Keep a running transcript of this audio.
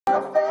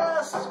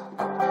manifest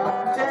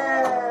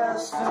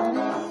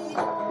destiny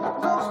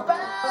looks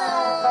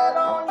bad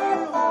on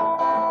you,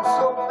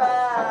 so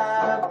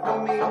bad for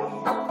me.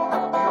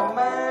 Your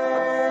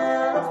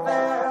manifest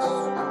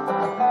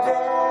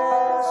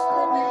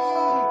destiny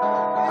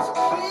is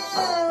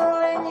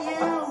killing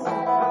you,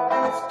 and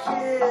it's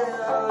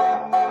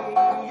killing me.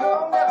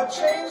 You'll never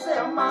change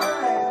their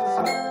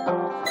minds.